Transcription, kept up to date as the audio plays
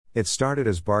It started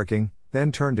as barking,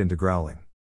 then turned into growling.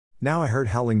 Now I heard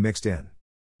howling mixed in.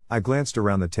 I glanced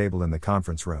around the table in the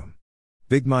conference room.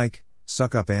 Big Mike,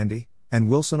 Suck Up Andy, and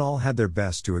Wilson all had their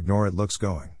best to ignore it looks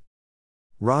going.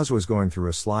 Roz was going through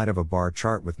a slide of a bar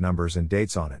chart with numbers and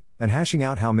dates on it, and hashing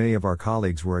out how many of our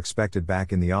colleagues were expected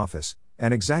back in the office,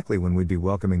 and exactly when we'd be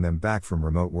welcoming them back from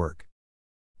remote work.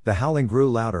 The howling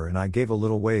grew louder and I gave a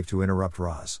little wave to interrupt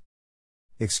Roz.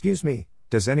 "Excuse me,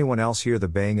 does anyone else hear the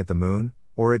baying at the moon,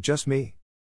 or it just me?"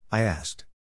 I asked.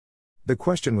 The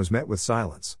question was met with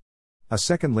silence. A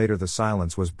second later the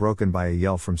silence was broken by a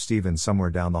yell from Steven somewhere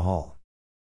down the hall.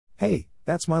 "Hey,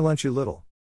 that's my lunch, you little."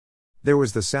 There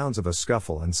was the sounds of a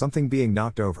scuffle and something being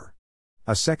knocked over.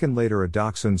 A second later a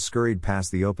dachshund scurried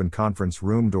past the open conference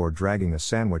room door dragging a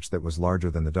sandwich that was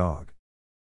larger than the dog.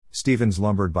 Stevens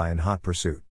lumbered by in hot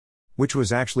pursuit. Which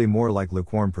was actually more like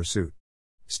lukewarm pursuit.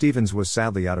 Stevens was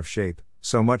sadly out of shape,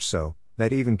 so much so,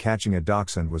 that even catching a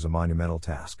dachshund was a monumental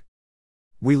task.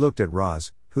 We looked at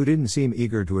Roz, who didn't seem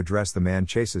eager to address the man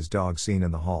chases dog seen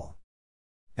in the hall.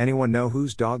 "Anyone know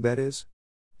whose dog that is?"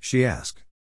 she asked.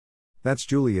 "That's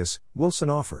Julius," Wilson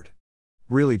offered.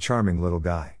 "Really charming little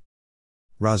guy."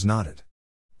 Roz nodded.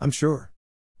 "I'm sure.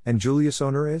 And Julius'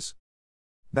 owner is?"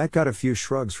 That got a few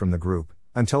shrugs from the group,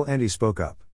 until Andy spoke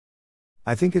up.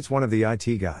 "I think it's one of the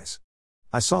IT guys.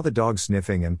 I saw the dog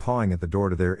sniffing and pawing at the door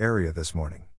to their area this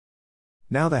morning."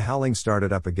 Now the howling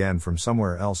started up again from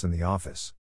somewhere else in the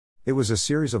office. It was a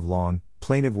series of long,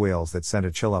 plaintive wails that sent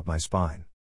a chill up my spine.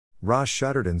 Roz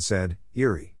shuddered and said,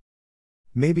 "Eerie."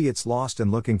 "Maybe it's lost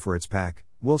and looking for its pack,"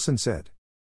 Wilson said.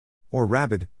 "Or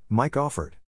rabid," Mike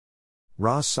offered.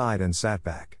 Roz sighed and sat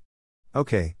back.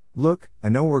 "Okay, look, I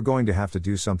know we're going to have to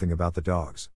do something about the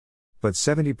dogs. But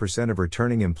 70% of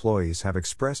returning employees have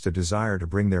expressed a desire to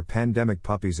bring their pandemic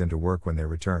puppies into work when they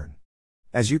return.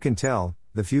 As you can tell,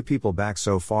 the few people back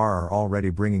so far are already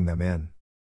bringing them in."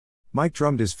 Mike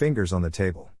drummed his fingers on the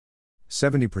table.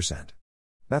 70%.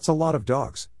 That's a lot of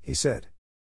dogs, he said.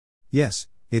 "Yes,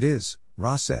 it is,"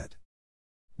 Roz said.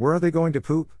 "Where are they going to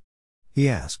poop?" he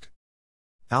asked.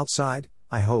 "Outside,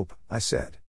 I hope," I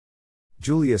said.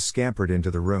 Julius scampered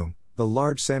into the room, the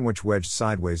large sandwich wedged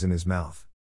sideways in his mouth.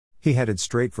 He headed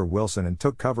straight for Wilson and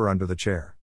took cover under the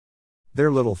chair.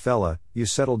 "There, little fella, you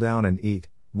settle down and eat,"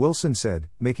 Wilson said,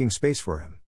 making space for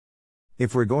him.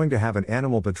 "If we're going to have an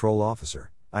animal patrol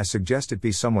officer, I suggest it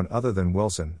be someone other than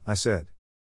Wilson," I said.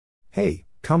 "Hey,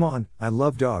 come on, I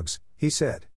love dogs," he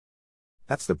said.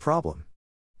 "That's the problem.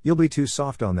 You'll be too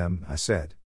soft on them," I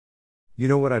said. "You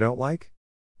know what I don't like?"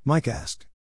 Mike asked.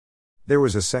 There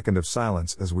was a second of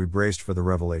silence as we braced for the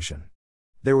revelation.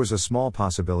 There was a small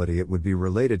possibility it would be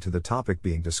related to the topic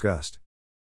being discussed.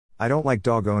 "I don't like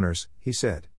dog owners," he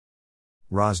said.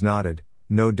 Roz nodded,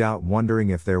 no doubt wondering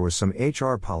if there was some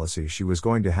HR policy she was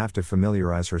going to have to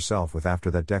familiarize herself with after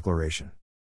that declaration.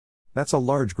 "That's a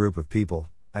large group of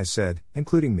people," I said,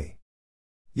 "including me."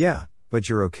 "Yeah, but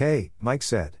you're okay," Mike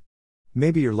said.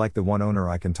 "Maybe you're like the one owner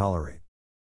I can tolerate."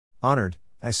 "Honored,"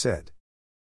 I said.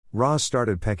 Roz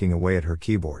started pecking away at her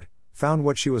keyboard, found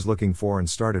what she was looking for and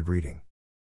started reading.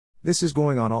 "This is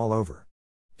going on all over.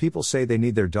 People say they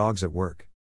need their dogs at work.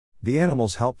 The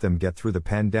animals helped them get through the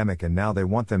pandemic and now they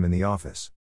want them in the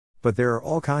office. But there are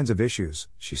all kinds of issues,"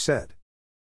 she said.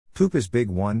 "Poop is big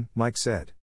one," Mike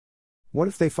said. "What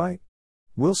if they fight?"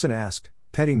 Wilson asked,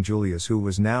 petting Julius, who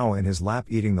was now in his lap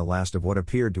eating the last of what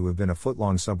appeared to have been a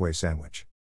foot-long Subway sandwich.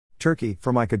 "Turkey,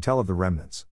 from I could tell of the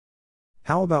remnants."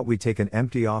 "How about we take an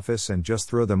empty office and just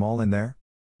throw them all in there?"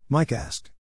 Mike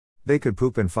asked. "They could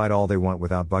poop and fight all they want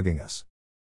without bugging us."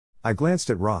 I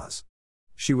glanced at Roz.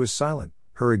 She was silent,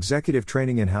 her executive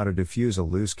training in how to defuse a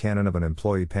loose cannon of an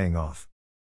employee paying off.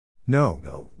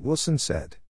 No, Wilson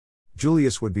said.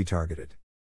 "Julius would be targeted.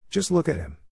 Just look at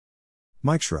him."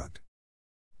 Mike shrugged.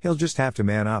 "He'll just have to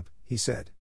man up," he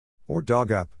said. "Or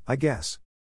dog up, I guess."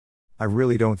 "I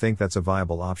really don't think that's a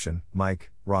viable option,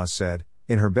 Mike," Roz said,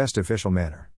 in her best official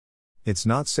manner. "It's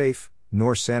not safe,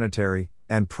 nor sanitary,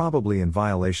 and probably in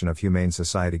violation of Humane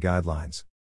Society guidelines."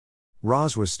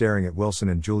 Roz was staring at Wilson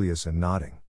and Julius and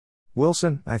nodding.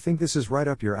 "Wilson, I think this is right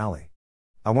up your alley.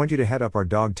 I want you to head up our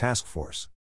dog task force.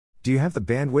 Do you have the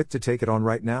bandwidth to take it on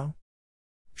right now?"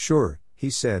 "Sure," he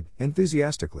said,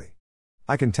 enthusiastically.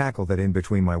 "I can tackle that in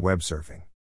between my web surfing.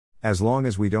 As long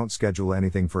as we don't schedule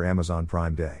anything for Amazon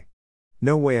Prime Day.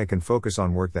 No way I can focus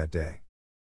on work that day."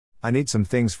 "I need some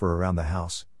things for around the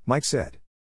house," Mike said.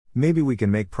 "Maybe we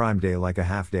can make Prime Day like a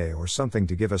half day or something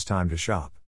to give us time to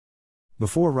shop."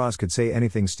 Before Roz could say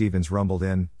anything, Stevens rumbled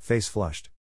in, face flushed.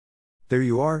 "There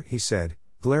you are," he said,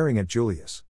 glaring at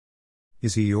Julius.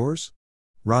 "Is he yours?"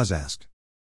 Roz asked.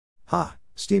 "Ha,"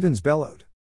 Stevens bellowed.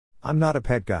 I'm not a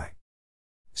pet guy.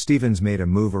 Stevens made a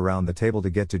move around the table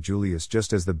to get to Julius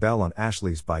just as the bell on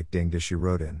Ashley's bike dinged as she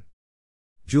rode in.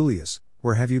 Julius,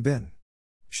 where have you been?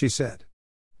 She said.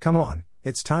 Come on,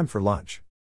 it's time for lunch.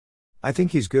 I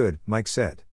think he's good, Mike said.